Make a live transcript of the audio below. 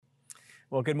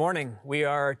Well, good morning. We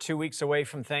are 2 weeks away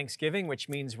from Thanksgiving, which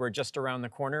means we're just around the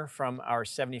corner from our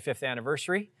 75th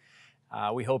anniversary.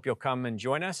 We hope you'll come and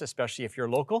join us, especially if you're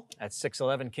local, at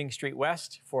 611 King Street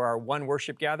West for our One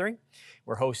Worship Gathering.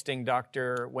 We're hosting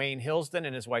Dr. Wayne Hillsden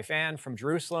and his wife Ann from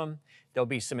Jerusalem. There'll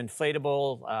be some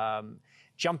inflatable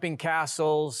jumping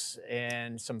castles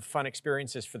and some fun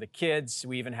experiences for the kids.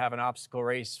 We even have an obstacle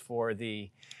race for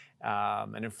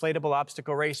an inflatable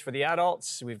obstacle race for the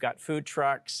adults. We've got food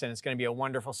trucks, and it's going to be a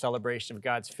wonderful celebration of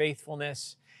God's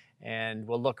faithfulness. And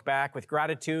we'll look back with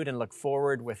gratitude and look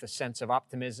forward with a sense of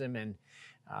optimism and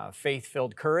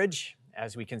faith-filled courage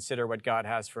as we consider what God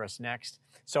has for us next.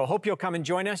 So I hope you'll come and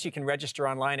join us. You can register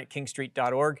online at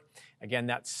kingstreet.org. Again,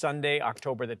 that's Sunday,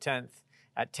 October the 10th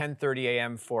at 10:30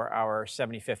 a.m. for our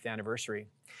 75th anniversary.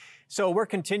 So we're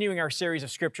continuing our series of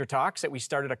scripture talks that we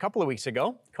started a couple of weeks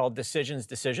ago called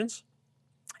Decisions.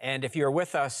 And if you were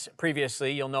with us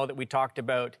previously, you'll know that we talked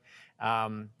about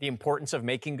the importance of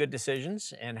making good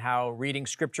decisions and how reading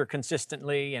scripture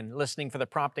consistently and listening for the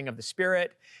prompting of the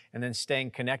Spirit and then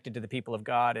staying connected to the people of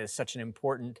God is such an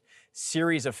important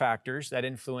series of factors that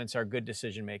influence our good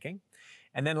decision making.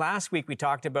 And then last week we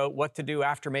talked about what to do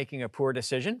after making a poor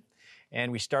decision.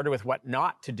 And we started with what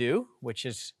not to do, which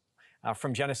is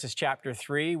from Genesis chapter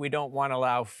 3. We don't want to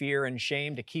allow fear and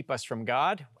shame to keep us from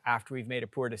God after we've made a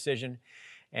poor decision.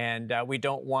 And we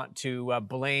don't want to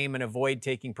blame and avoid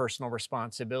taking personal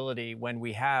responsibility when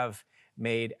we have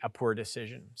made a poor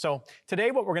decision. So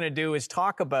today what we're going to do is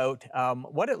talk about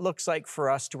what it looks like for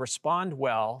us to respond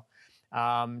well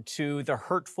to the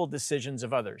hurtful decisions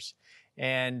of others.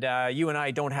 And you and I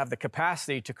don't have the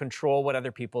capacity to control what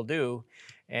other people do.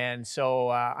 And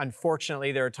so,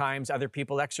 unfortunately, there are times other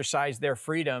people exercise their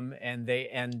freedom and they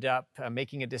end up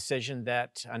making a decision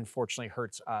that unfortunately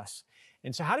hurts us.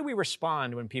 And so how do we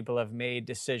respond when people have made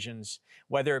decisions,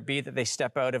 whether it be that they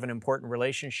step out of an important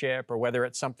relationship or whether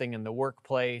it's something in the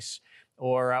workplace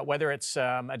or whether it's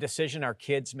a decision our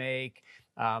kids make?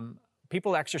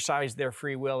 People exercise their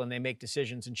free will and they make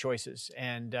decisions and choices.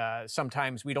 And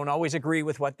sometimes we don't always agree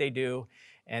with what they do.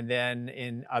 And then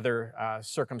in other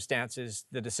circumstances,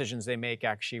 the decisions they make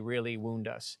actually really wound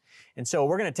us. And so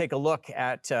we're going to take a look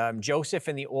at Joseph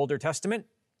in the Older Testament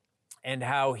and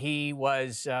how he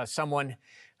was someone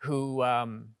who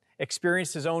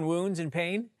experienced his own wounds and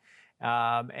pain.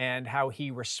 And how he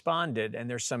responded. And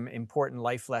there's some important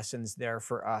life lessons there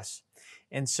for us.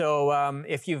 And so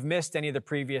if you've missed any of the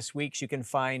previous weeks, you can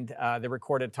find the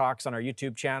recorded talks on our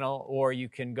YouTube channel, or you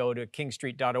can go to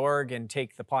kingstreet.org and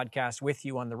take the podcast with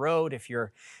you on the road if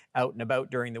you're out and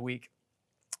about during the week.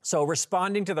 So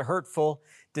responding to the hurtful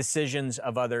decisions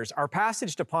of others. Our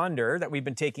passage to ponder that we've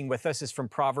been taking with us is from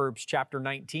Proverbs chapter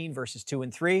 19, verses 2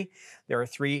 and 3. There are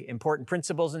 3 important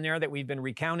principles in there that we've been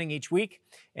recounting each week.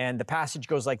 And the passage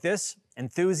goes like this: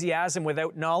 enthusiasm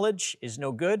without knowledge is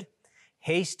no good.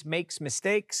 Haste makes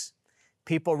mistakes.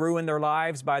 People ruin their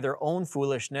lives by their own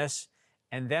foolishness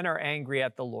and then are angry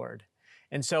at the Lord.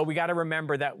 And so we got to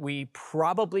remember that we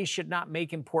probably should not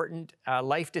make important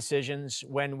life decisions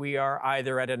when we are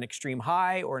either at an extreme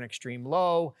high or an extreme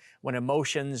low, when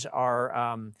emotions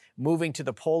are moving to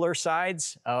the polar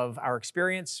sides of our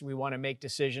experience. We want to make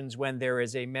decisions when there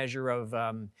is a measure of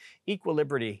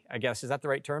equilibrium, I guess. Is that the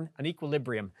right term? An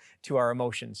equilibrium to our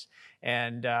emotions.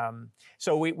 And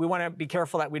so we want to be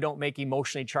careful that we don't make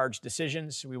emotionally charged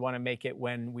decisions. We want to make it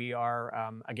when we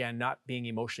are, again, not being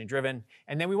emotionally driven.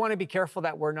 And then we want to be careful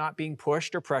that we're not being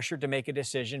pushed or pressured to make a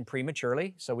decision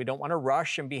prematurely. So we don't want to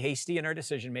rush and be hasty in our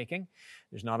decision making.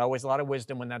 There's not always a lot of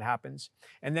wisdom when that happens.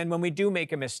 And then when we do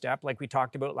make a misstep, like we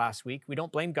talked about last week, we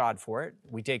don't blame God for it.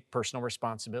 We take personal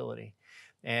responsibility.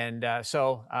 And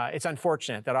so it's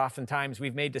unfortunate that oftentimes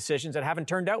we've made decisions that haven't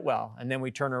turned out well, and then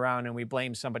we turn around and we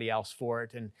blame somebody else for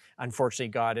it. And unfortunately,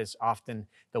 God is often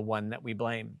the one that we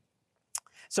blame.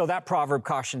 So that proverb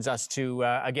cautions us to,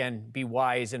 again, be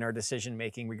wise in our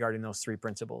decision-making regarding those 3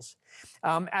 principles.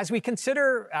 As we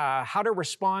consider how to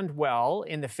respond well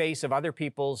in the face of other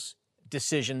people's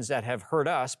decisions that have hurt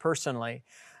us personally,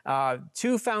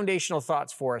 2 foundational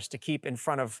thoughts for us to keep in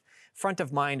front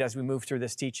of mind as we move through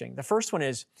this teaching. The first one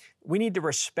is we need to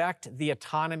respect the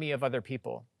autonomy of other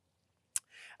people.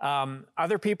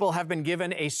 Other people have been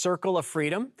given a circle of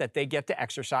freedom that they get to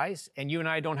exercise, and you and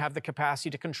I don't have the capacity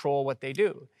to control what they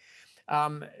do.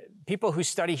 People who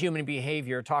study human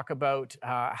behavior talk about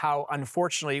how,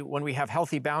 unfortunately, when we have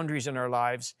healthy boundaries in our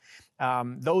lives,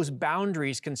 those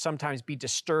boundaries can sometimes be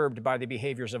disturbed by the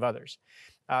behaviors of others.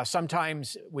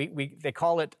 Sometimes they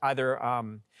call it either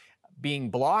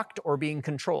being blocked or being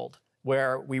controlled.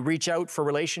 where we reach out for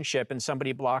relationship and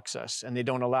somebody blocks us and they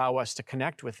don't allow us to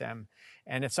connect with them.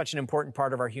 And it's such an important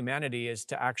part of our humanity is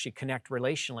to actually connect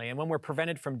relationally. And when we're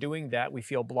prevented from doing that, we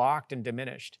feel blocked and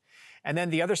diminished. And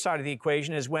then the other side of the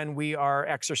equation is when we are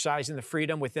exercising the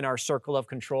freedom within our circle of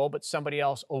control, but somebody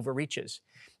else overreaches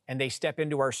and they step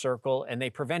into our circle and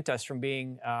they prevent us from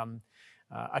being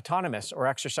autonomous or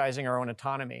exercising our own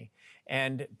autonomy.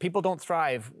 And people don't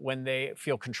thrive when they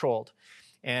feel controlled.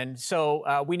 And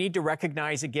so we need to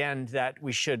recognize again that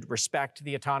we should respect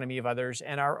the autonomy of others,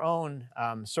 and our own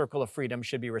circle of freedom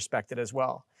should be respected as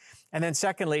well. And then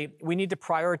secondly, we need to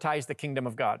prioritize the kingdom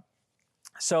of God.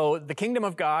 So the kingdom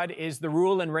of God is the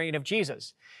rule and reign of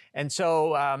Jesus. And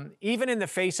so even in the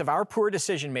face of our poor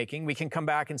decision-making, we can come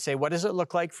back and say, what does it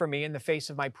look like for me in the face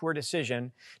of my poor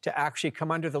decision to actually come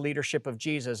under the leadership of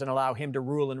Jesus and allow him to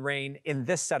rule and reign in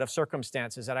this set of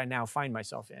circumstances that I now find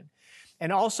myself in?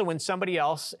 And also when somebody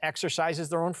else exercises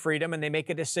their own freedom and they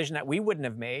make a decision that we wouldn't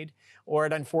have made, or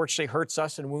it unfortunately hurts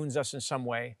us and wounds us in some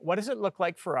way, what does it look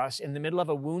like for us in the middle of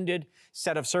a wounded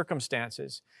set of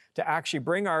circumstances to actually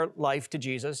bring our life to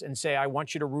Jesus and say, I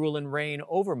want you to rule and reign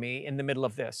over me in the middle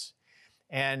of this?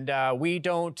 And we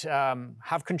don't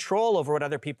have control over what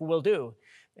other people will do.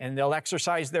 And they'll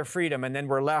exercise their freedom, and then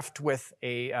we're left with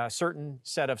a certain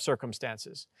set of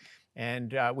circumstances.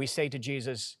 And we say to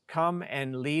Jesus, come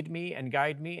and lead me and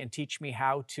guide me and teach me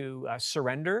how to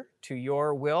surrender to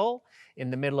your will in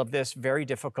the middle of this very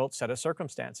difficult set of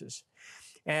circumstances.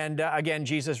 And again,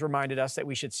 Jesus reminded us that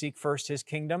we should seek first his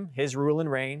kingdom, his rule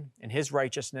and reign, and his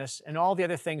righteousness, and all the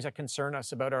other things that concern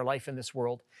us about our life in this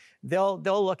world. They'll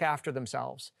look after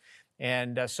themselves.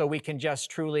 And so we can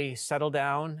just truly settle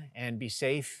down and be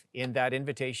safe in that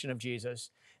invitation of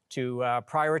Jesus to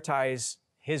prioritize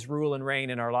his rule and reign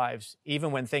in our lives,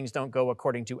 even when things don't go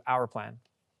according to our plan.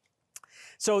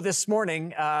 So this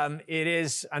morning, it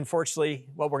is, unfortunately,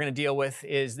 what we're going to deal with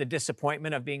is the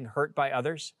disappointment of being hurt by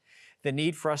others, the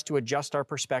need for us to adjust our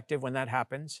perspective when that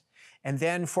happens, and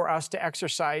then for us to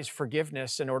exercise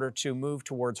forgiveness in order to move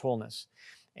towards wholeness.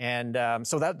 And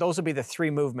so those will be the three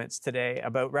movements today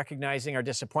about recognizing our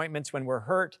disappointments when we're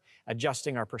hurt,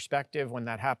 adjusting our perspective when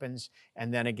that happens,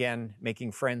 and then again,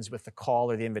 making friends with the call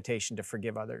or the invitation to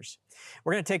forgive others.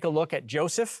 We're going to take a look at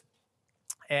Joseph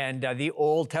and the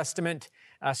Old Testament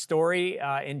story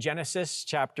in Genesis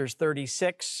chapters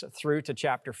 36 through to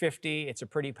chapter 50. It's a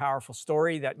pretty powerful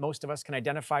story that most of us can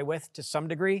identify with to some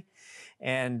degree.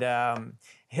 And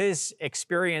his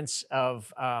experience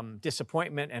of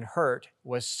disappointment and hurt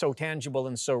was so tangible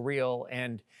and so real.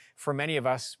 And for many of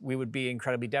us, we would be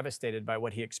incredibly devastated by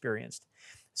what he experienced.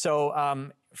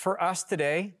 So for us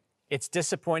today, it's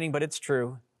disappointing, but it's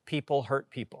true. People hurt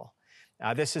people.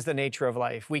 This is the nature of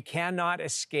life. We cannot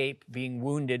escape being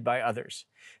wounded by others.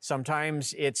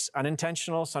 Sometimes it's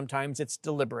unintentional, sometimes it's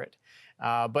deliberate.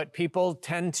 But people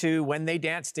tend to, when they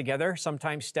dance together,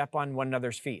 sometimes step on one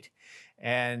another's feet.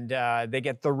 And they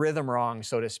get the rhythm wrong,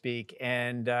 so to speak.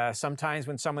 And sometimes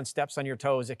when someone steps on your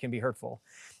toes, it can be hurtful.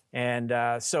 And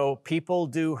so people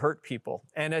do hurt people.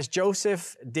 And as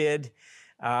Joseph did,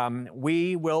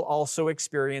 we will also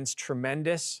experience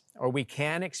we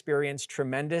can experience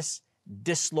tremendous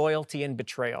disloyalty and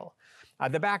betrayal.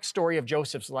 The backstory of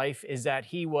Joseph's life is that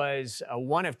he was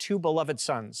one of two beloved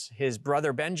sons. His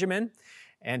brother Benjamin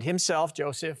and himself,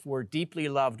 Joseph, were deeply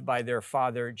loved by their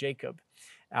father, Jacob.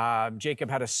 Jacob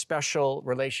had a special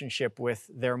relationship with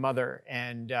their mother,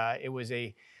 and it was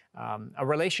a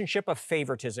relationship of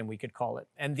favoritism, we could call it.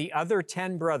 And the other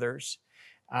 10 brothers,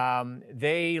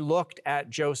 they looked at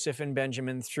Joseph and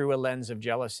Benjamin through a lens of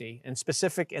jealousy. And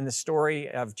specific in the story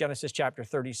of Genesis chapter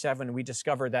 37, we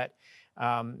discover that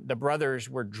the brothers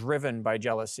were driven by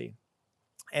jealousy.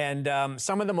 And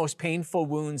some of the most painful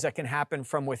wounds that can happen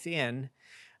from within,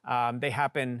 they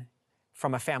happen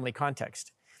from a family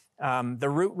context. The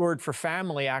root word for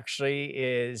family actually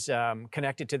is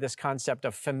connected to this concept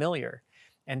of familiar.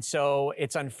 And so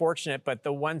it's unfortunate, but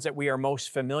the ones that we are most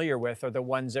familiar with are the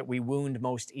ones that we wound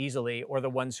most easily, or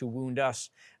the ones who wound us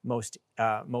most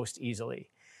easily.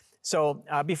 So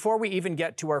before we even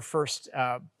get to our first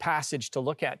passage to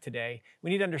look at today,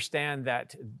 we need to understand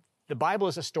that the Bible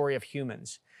is a story of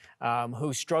humans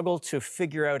who struggle to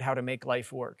figure out how to make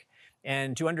life work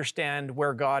and to understand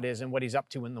where God is and what he's up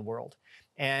to in the world.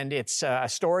 And it's a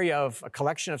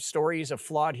collection of stories of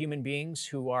flawed human beings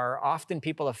who are often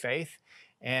people of faith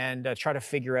and try to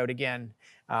figure out again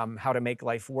how to make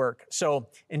life work. So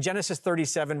in Genesis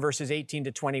 37, verses 18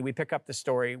 to 20, we pick up the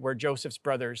story where Joseph's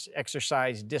brothers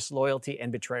exercise disloyalty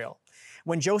and betrayal.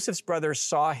 When Joseph's brothers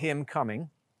saw him coming,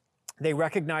 they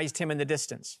recognized him in the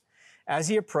distance. As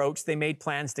he approached, they made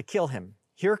plans to kill him.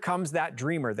 Here comes that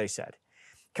dreamer, they said.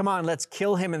 Come on, let's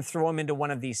kill him and throw him into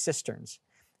one of these cisterns.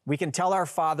 We can tell our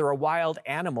father a wild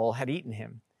animal had eaten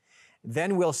him.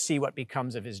 Then we'll see what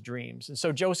becomes of his dreams. And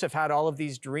so Joseph had all of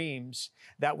these dreams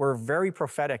that were very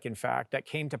prophetic, in fact, that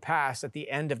came to pass at the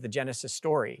end of the Genesis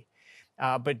story.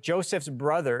 But Joseph's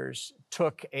brothers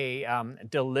took a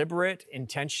deliberate,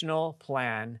 intentional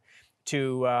plan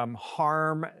to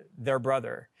harm their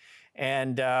brother.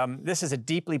 And this is a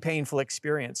deeply painful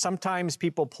experience. Sometimes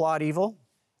people plot evil,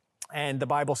 and the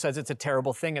Bible says it's a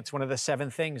terrible thing. It's one of the 7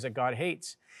 things that God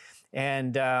hates.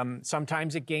 And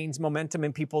sometimes it gains momentum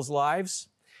in people's lives.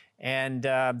 And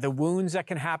the wounds that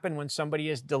can happen when somebody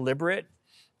is deliberate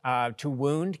to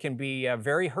wound can be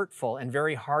very hurtful and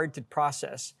very hard to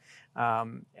process.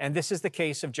 And this is the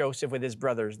case of Joseph with his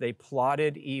brothers. They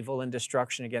plotted evil and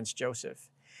destruction against Joseph.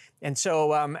 And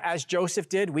so as Joseph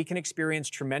did, we can experience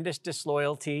tremendous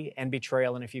disloyalty and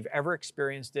betrayal. And if you've ever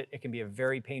experienced it, it can be a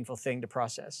very painful thing to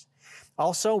process.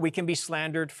 Also, we can be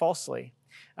slandered falsely.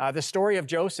 The story of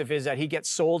Joseph is that he gets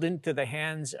sold into the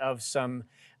hands of some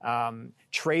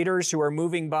traders who are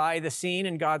moving by the scene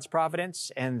in God's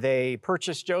providence, and they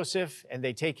purchase Joseph and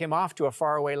they take him off to a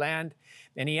faraway land,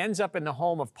 and he ends up in the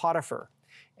home of Potiphar.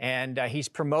 And he's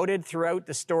promoted throughout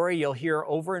the story. You'll hear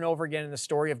over and over again in the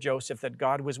story of Joseph that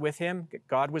God was with him,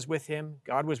 God was with him,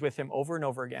 God was with him over and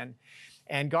over again.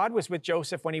 And God was with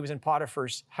Joseph when he was in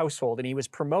Potiphar's household, and he was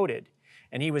promoted,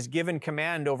 and he was given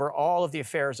command over all of the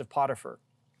affairs of Potiphar.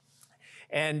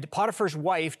 And Potiphar's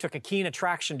wife took a keen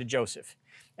attraction to Joseph.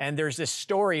 And there's this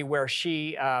story where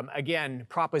she, again,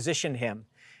 propositioned him.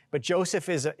 But Joseph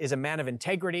is a man of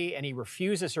integrity, and he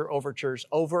refuses her overtures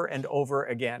over and over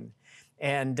again.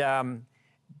 And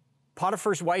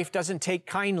Potiphar's wife doesn't take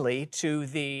kindly to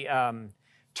the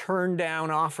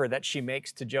turn-down offer that she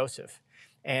makes to Joseph.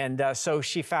 And so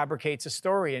she fabricates a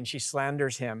story, and she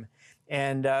slanders him.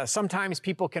 And sometimes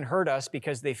people can hurt us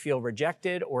because they feel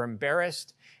rejected or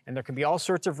embarrassed, and there can be all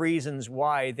sorts of reasons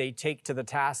why they take to the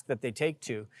task that they take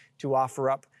to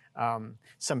offer up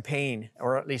some pain,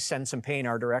 or at least send some pain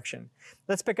our direction.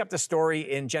 Let's pick up the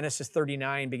story in Genesis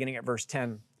 39, beginning at verse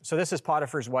 10. So this is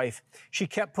Potiphar's wife. She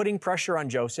kept putting pressure on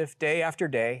Joseph day after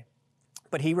day,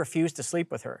 but he refused to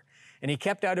sleep with her, and he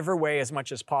kept out of her way as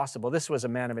much as possible. This was a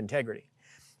man of integrity.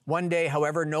 One day,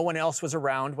 however, no one else was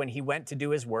around when he went to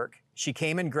do his work. She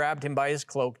came and grabbed him by his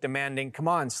cloak, demanding, "Come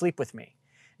on, sleep with me."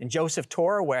 And Joseph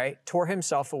tore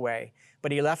himself away,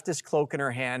 but he left his cloak in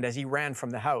her hand as he ran from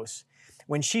the house.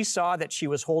 When she saw that she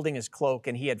was holding his cloak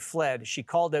and he had fled, she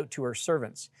called out to her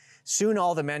servants. Soon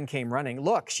all the men came running.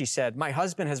 "Look," she said, "my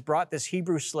husband has brought this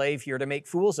Hebrew slave here to make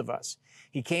fools of us.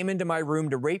 He came into my room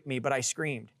to rape me, but I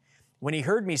screamed. When he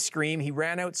heard me scream, he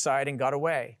ran outside and got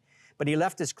away. But he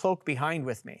left his cloak behind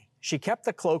with me." She kept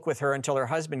the cloak with her until her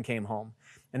husband came home.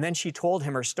 And then she told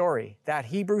him her story. "That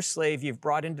Hebrew slave you've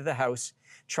brought into the house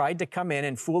tried to come in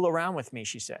and fool around with me,"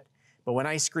 she said. "But when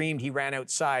I screamed, he ran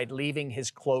outside, leaving his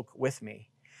cloak with me."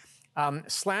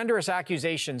 Slanderous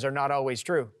accusations are not always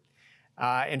true.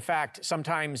 In fact,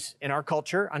 sometimes in our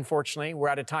culture, unfortunately, we're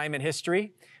at a time in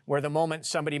history where the moment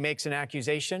somebody makes an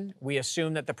accusation, we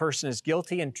assume that the person is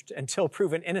guilty until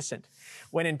proven innocent,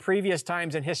 when in previous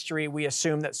times in history, we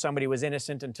assume that somebody was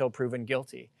innocent until proven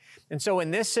guilty. And so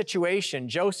in this situation,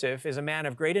 Joseph is a man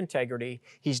of great integrity.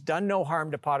 He's done no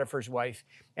harm to Potiphar's wife,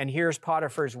 and here's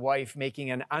Potiphar's wife making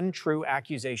an untrue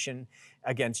accusation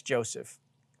against Joseph.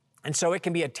 And so it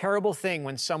can be a terrible thing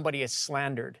when somebody is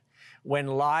slandered, when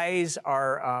lies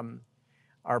are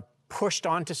pushed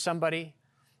onto somebody,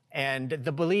 and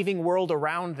the believing world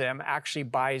around them actually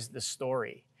buys the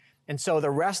story. And so the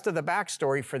rest of the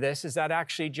backstory for this is that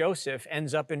actually Joseph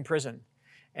ends up in prison.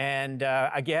 And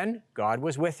again, God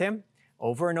was with him.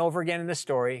 Over and over again in the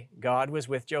story, God was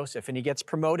with Joseph, and he gets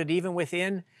promoted even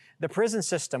within the prison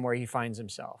system where he finds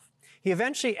himself. He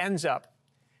eventually ends up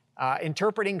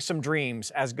interpreting some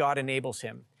dreams as God enables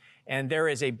him. And there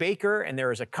is a baker and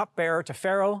there is a cupbearer to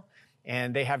Pharaoh,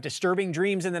 and they have disturbing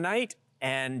dreams in the night,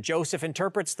 and Joseph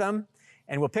interprets them.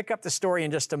 And we'll pick up the story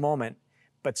in just a moment.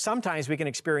 But sometimes we can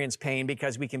experience pain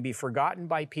because we can be forgotten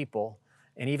by people,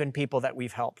 and even people that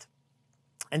we've helped.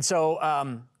 And so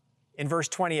in verse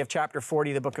 20 of chapter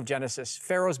 40, the book of Genesis,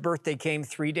 Pharaoh's birthday came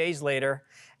 3 days later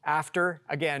after,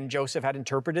 again, Joseph had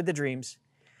interpreted the dreams.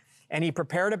 And he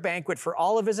prepared a banquet for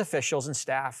all of his officials and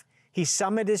staff. He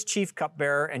summoned his chief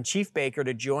cupbearer and chief baker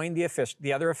to join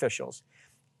the other officials.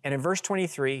 And in verse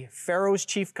 23, Pharaoh's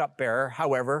chief cupbearer,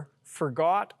 however,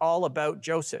 forgot all about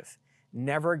Joseph,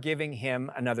 never giving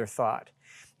him another thought.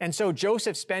 And so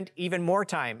Joseph spent even more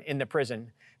time in the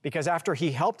prison because after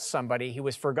he helped somebody, he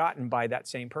was forgotten by that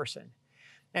same person.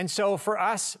 And so for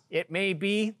us, it may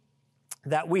be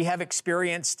that we have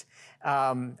experienced,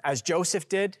 as Joseph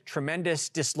did, tremendous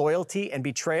disloyalty and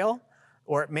betrayal,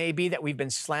 or it may be that we've been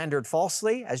slandered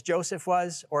falsely, as Joseph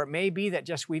was, or it may be that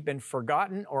just we've been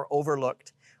forgotten or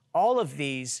overlooked. All of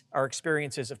these are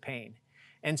experiences of pain.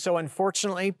 And so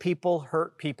unfortunately, people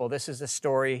hurt people. This is the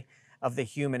story of the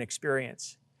human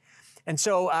experience. And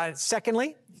so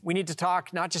secondly, we need to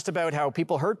talk not just about how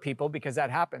people hurt people, because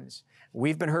that happens.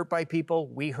 We've been hurt by people,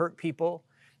 we hurt people,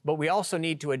 but we also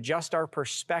need to adjust our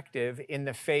perspective in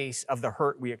the face of the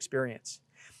hurt we experience.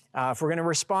 If we're going to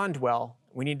respond well,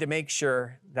 we need to make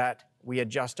sure that we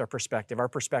adjust our perspective. Our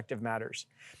perspective matters.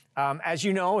 As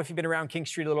you know, if you've been around King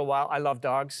Street a little while, I love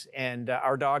dogs, and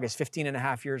our dog is 15 and a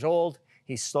half years old.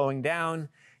 He's slowing down.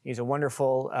 He's a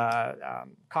wonderful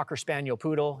Cocker Spaniel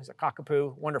Poodle. He's a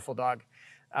cockapoo, wonderful dog.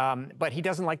 But he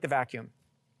doesn't like the vacuum.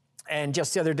 And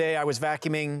just the other day, I was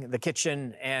vacuuming the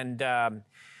kitchen, and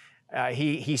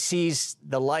he sees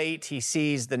the light, he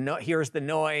sees hears the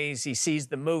noise, he sees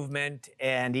the movement,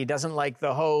 and he doesn't like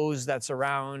the hose that's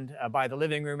around by the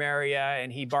living room area,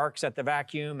 and he barks at the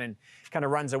vacuum and kind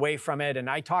of runs away from it. And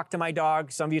I talked to my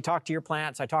dog. Some of you talk to your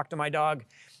plants. I talked to my dog,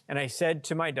 and I said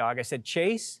to my dog, I said,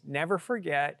 Chase, never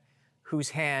forget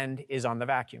whose hand is on the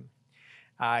vacuum.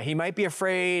 He might be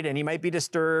afraid, and he might be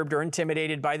disturbed or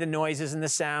intimidated by the noises and the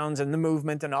sounds and the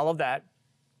movement and all of that.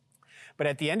 But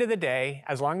at the end of the day,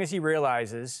 as long as he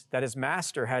realizes that his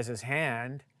master has his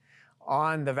hand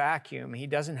on the vacuum, he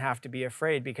doesn't have to be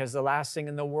afraid, because the last thing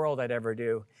in the world I'd ever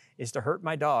do is to hurt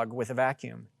my dog with a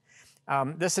vacuum.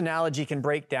 This analogy can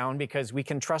break down because we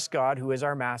can trust God, who is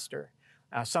our master.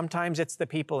 Sometimes it's the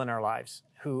people in our lives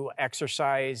who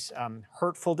exercise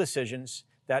hurtful decisions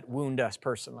that wound us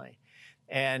personally.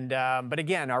 But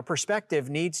again, our perspective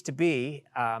needs to be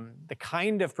the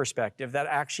kind of perspective that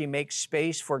actually makes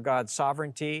space for God's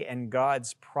sovereignty and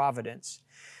God's providence.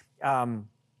 An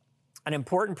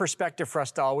important perspective for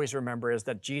us to always remember is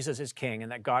that Jesus is king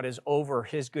and that God is over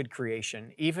his good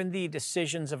creation, even the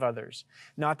decisions of others.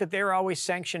 Not that they're always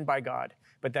sanctioned by God,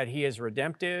 but that he is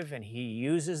redemptive and he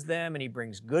uses them and he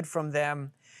brings good from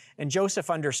them. And Joseph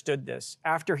understood this.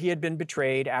 After he had been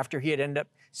betrayed, after he had ended up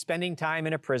spending time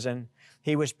in a prison,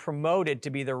 he was promoted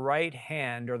to be the right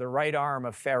hand or the right arm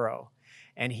of Pharaoh.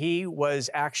 And he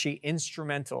was actually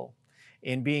instrumental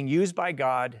in being used by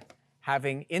God,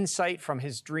 having insight from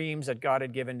his dreams that God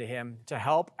had given to him to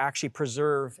help actually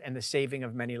preserve and the saving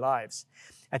of many lives.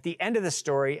 At the end of the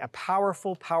story, a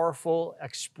powerful, powerful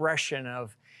expression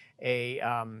of a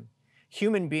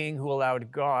human being who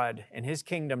allowed God and his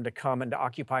kingdom to come and to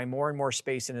occupy more and more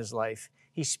space in his life.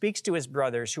 He speaks to his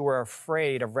brothers who are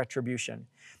afraid of retribution.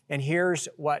 And here's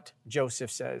what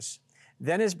Joseph says.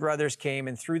 Then his brothers came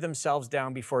and threw themselves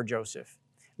down before Joseph.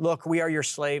 Look, we are your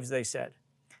slaves, they said.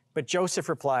 But Joseph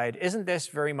replied, isn't this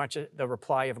very much the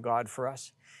reply of God for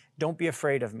us? Don't be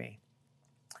afraid of me.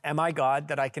 Am I God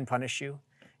that I can punish you?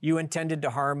 You intended to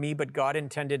harm me, but God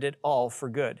intended it all for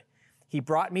good. He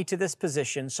brought me to this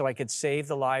position so I could save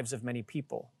the lives of many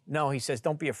people. No, he says,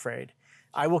 don't be afraid.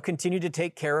 I will continue to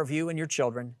take care of you and your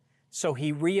children. So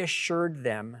he reassured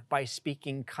them by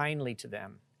speaking kindly to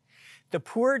them. The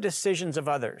poor decisions of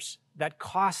others that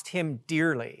cost him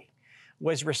dearly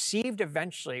was received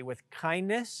eventually with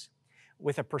kindness,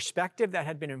 with a perspective that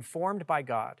had been informed by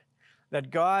God,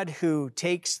 that God who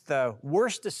takes the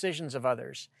worst decisions of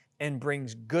others and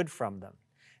brings good from them.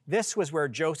 This was where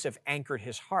Joseph anchored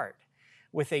his heart,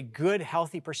 with a good,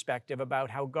 healthy perspective about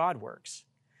how God works.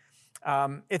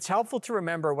 It's helpful to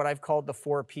remember what I've called the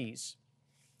 4 Ps.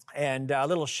 And a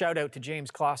little shout out to James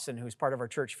Clausen, who's part of our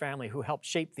church family, who helped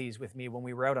shape these with me when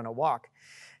we were out on a walk.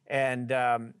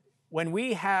 And when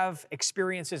we have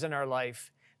experiences in our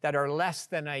life that are less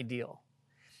than ideal,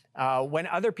 when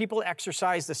other people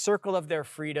exercise the circle of their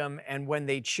freedom, and when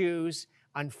they choose,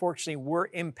 unfortunately, we're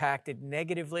impacted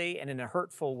negatively and in a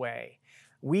hurtful way,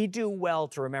 we do well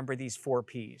to remember these 4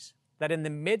 Ps. That in the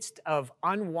midst of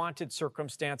unwanted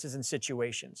circumstances and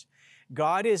situations,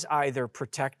 God is either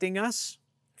protecting us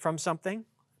from something,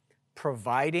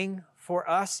 providing for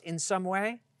us in some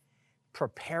way,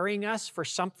 preparing us for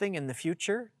something in the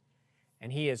future,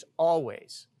 and he is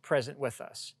always present with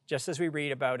us, just as we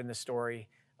read about in the story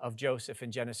of Joseph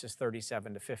in Genesis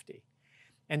 37 to 50.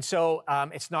 And so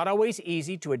it's not always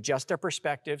easy to adjust our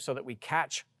perspective so that we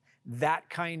catch that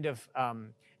kind of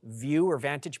view or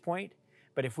vantage point.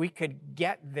 But if we could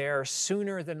get there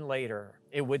sooner than later,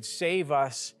 it would save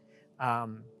us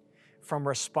from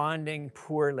responding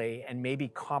poorly and maybe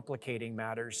complicating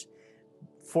matters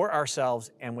for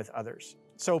ourselves and with others.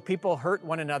 So people hurt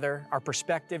one another. Our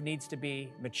perspective needs to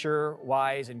be mature,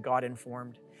 wise, and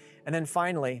God-informed. And then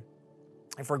finally,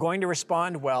 If we're going to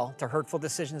respond well to hurtful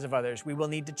decisions of others, we will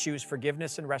need to choose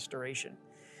forgiveness and restoration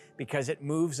because it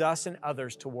moves us and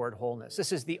others toward wholeness.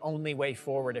 This is the only way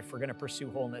forward if we're going to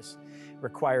pursue wholeness. It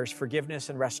requires forgiveness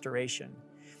and restoration.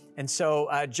 And so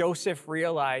Joseph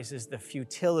realizes the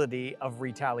futility of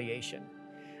retaliation.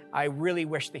 I really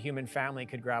wish the human family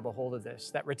could grab a hold of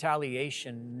this, that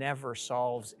retaliation never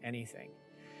solves anything.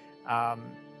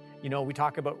 We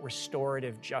talk about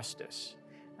restorative justice.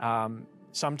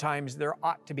 Sometimes there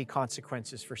ought to be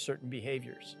consequences for certain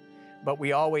behaviors, but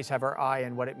we always have our eye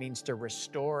on what it means to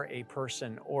restore a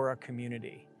person or a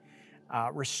community.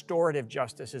 Restorative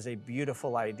justice is a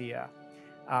beautiful idea.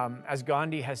 As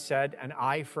Gandhi has said, an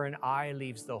eye for an eye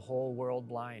leaves the whole world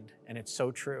blind, and it's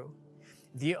so true.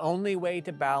 The only way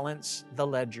to balance the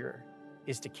ledger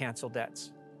is to cancel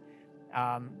debts.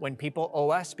 When people owe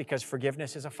us, because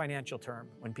forgiveness is a financial term,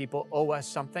 when people owe us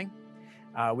something,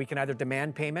 we can either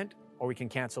demand payment or we can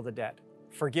cancel the debt.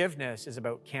 Forgiveness is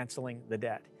about canceling the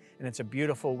debt, and it's a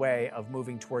beautiful way of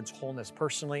moving towards wholeness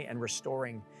personally and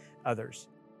restoring others.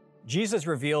 Jesus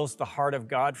reveals the heart of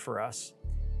God for us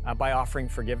by offering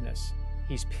forgiveness.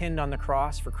 He's pinned on the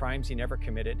cross for crimes he never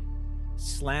committed,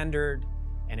 slandered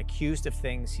and accused of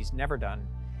things he's never done,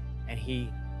 and he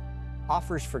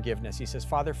offers forgiveness. He says,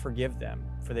 Father, forgive them,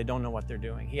 for they don't know what they're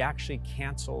doing. He actually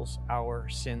cancels our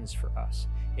sins for us,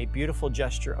 a beautiful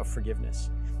gesture of forgiveness.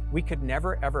 We could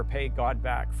never, ever pay God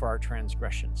back for our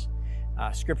transgressions.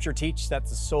 Scripture teaches that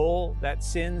the soul that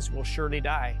sins will surely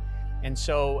die. And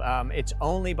so it's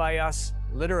only by us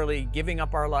literally giving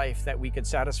up our life that we could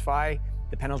satisfy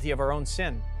the penalty of our own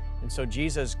sin. And so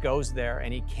Jesus goes there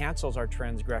and he cancels our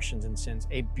transgressions and sins,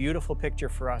 a beautiful picture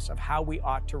for us of how we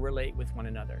ought to relate with one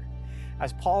another.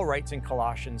 As Paul writes in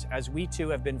Colossians, as we too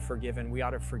have been forgiven, we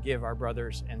ought to forgive our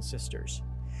brothers and sisters.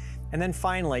 And then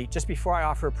finally, just before I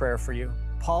offer a prayer for you,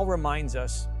 Paul reminds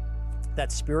us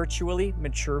that spiritually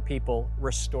mature people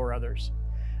restore others.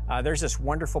 There's this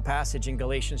wonderful passage in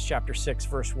Galatians chapter 6,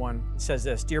 verse 1. It says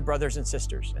this, Dear brothers and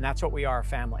sisters, and that's what we are, a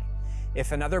family.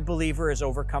 If another believer is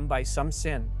overcome by some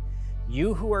sin,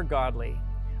 you who are godly,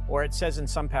 or it says in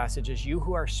some passages, you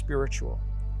who are spiritual,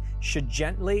 should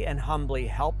gently and humbly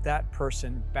help that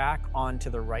person back onto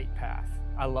the right path.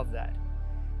 I love that.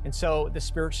 And so the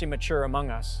spiritually mature among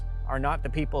us are not the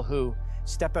people who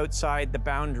step outside the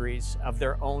boundaries of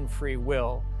their own free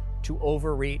will to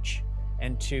overreach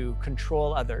and to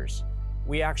control others.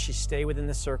 We actually stay within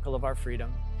the circle of our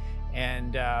freedom,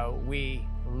 and we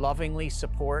lovingly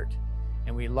support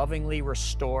and we lovingly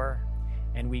restore,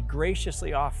 and we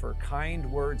graciously offer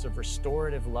kind words of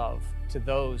restorative love to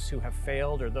those who have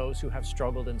failed or those who have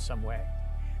struggled in some way.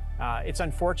 It's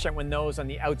unfortunate when those on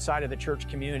the outside of the church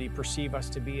community perceive us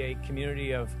to be a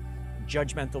community of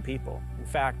judgmental people. In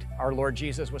fact, our Lord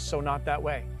Jesus was so not that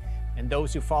way, and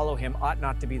those who follow him ought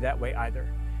not to be that way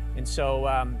either. And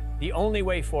so the only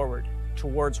way forward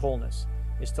towards wholeness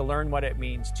is to learn what it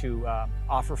means to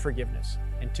offer forgiveness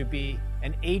and to be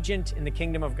an agent in the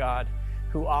kingdom of God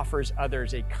who offers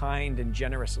others a kind and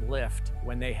generous lift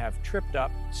when they have tripped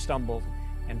up, stumbled,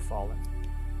 and fallen.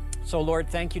 So Lord,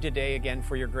 thank you today again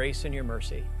for your grace and your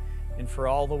mercy and for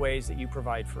all the ways that you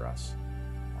provide for us.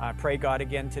 I pray, God,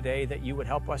 again today that you would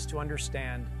help us to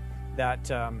understand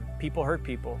that people hurt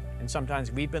people, and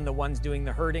sometimes we've been the ones doing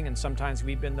the hurting, and sometimes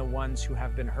we've been the ones who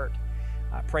have been hurt.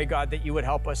 Pray, God, that you would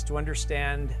help us to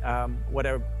understand what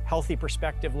a healthy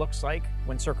perspective looks like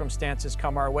when circumstances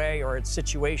come our way or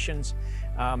situations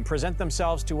present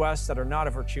themselves to us that are not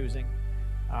of our choosing.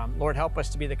 Lord, help us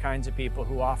to be the kinds of people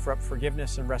who offer up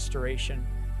forgiveness and restoration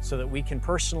so that we can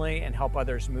personally and help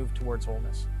others move towards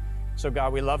wholeness. So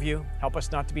God, we love you. Help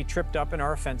us not to be tripped up in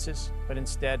our offenses, but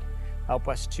instead help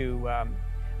us to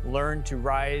learn to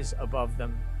rise above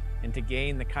them and to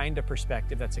gain the kind of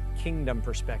perspective that's a kingdom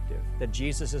perspective, that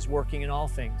Jesus is working in all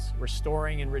things,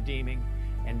 restoring and redeeming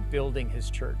and building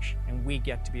his church, and we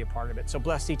get to be a part of it. So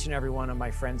bless each and every one of my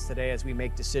friends today as we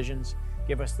make decisions.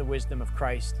 Give us the wisdom of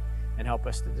Christ and help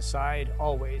us to decide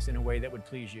always in a way that would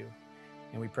please you.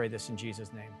 And we pray this in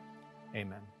Jesus' name.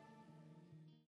 Amen.